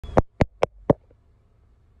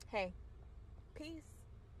Hey, peace.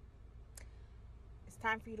 It's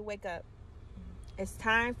time for you to wake up. It's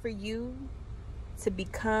time for you to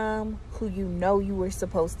become who you know you were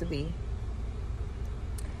supposed to be.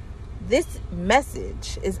 This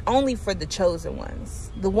message is only for the chosen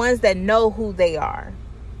ones, the ones that know who they are.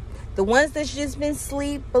 The ones that's just been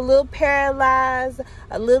asleep, a little paralyzed,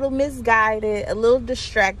 a little misguided, a little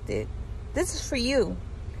distracted. This is for you.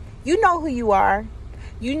 You know who you are.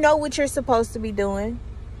 You know what you're supposed to be doing.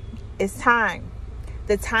 It's time.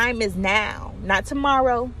 The time is now, not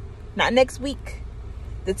tomorrow, not next week.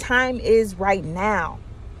 The time is right now.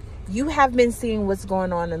 You have been seeing what's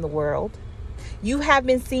going on in the world. You have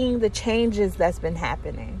been seeing the changes that's been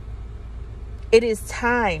happening. It is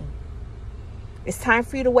time. It's time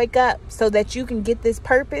for you to wake up so that you can get this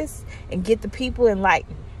purpose and get the people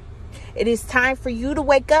enlightened. It is time for you to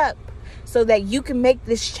wake up so that you can make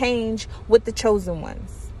this change with the chosen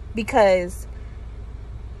ones. Because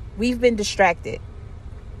we've been distracted.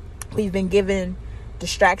 We've been given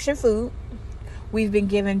distraction food. We've been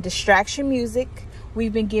given distraction music.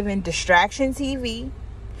 We've been given distraction TV.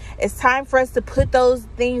 It's time for us to put those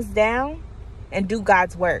things down and do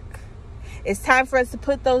God's work. It's time for us to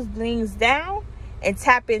put those things down and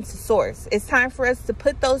tap into source. It's time for us to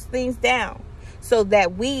put those things down so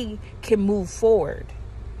that we can move forward.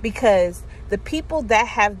 Because the people that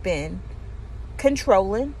have been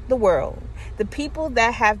controlling the world, the people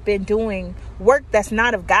that have been doing work that's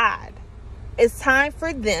not of God, it's time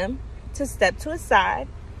for them to step to a side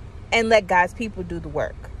and let God's people do the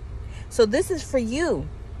work. So this is for you.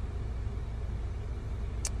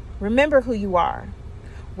 Remember who you are.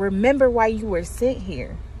 Remember why you were sent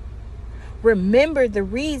here. Remember the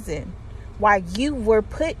reason why you were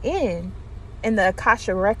put in the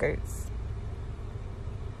Akasha records.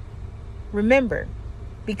 Remember,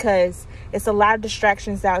 because it's a lot of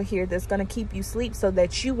distractions out here that's going to keep you asleep so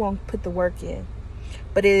that you won't put the work in.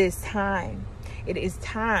 But it is time. It is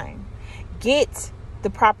time. Get the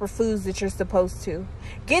proper foods that you're supposed to.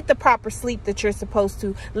 Get the proper sleep that you're supposed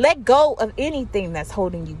to. Let go of anything that's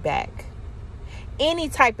holding you back. Any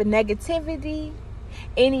type of negativity,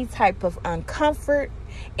 any type of uncomfort,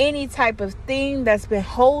 any type of thing that's been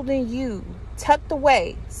holding you tucked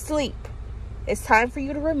away, sleep. It's time for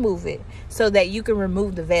you to remove it so that you can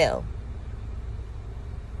remove the veil.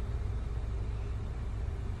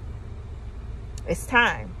 It's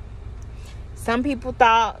time. Some people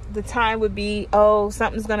thought the time would be,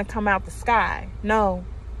 something's going to come out the sky. No.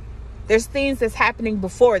 There's things that's happening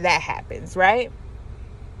before that happens, right?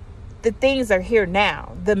 The things are here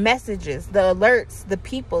now. The messages, the alerts, the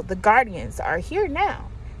people, the guardians are here now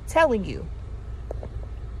telling you.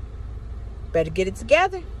 Better get it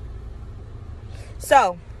together.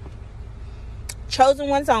 So, chosen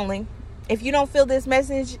ones only. If you don't feel this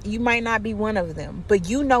message, you might not be one of them. But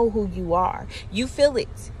you know who you are. You feel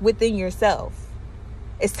it within yourself.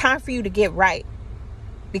 It's time for you to get right.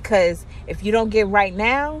 Because if you don't get right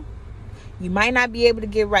now, you might not be able to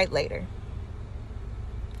get right later.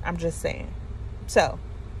 I'm just saying. So,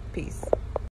 peace.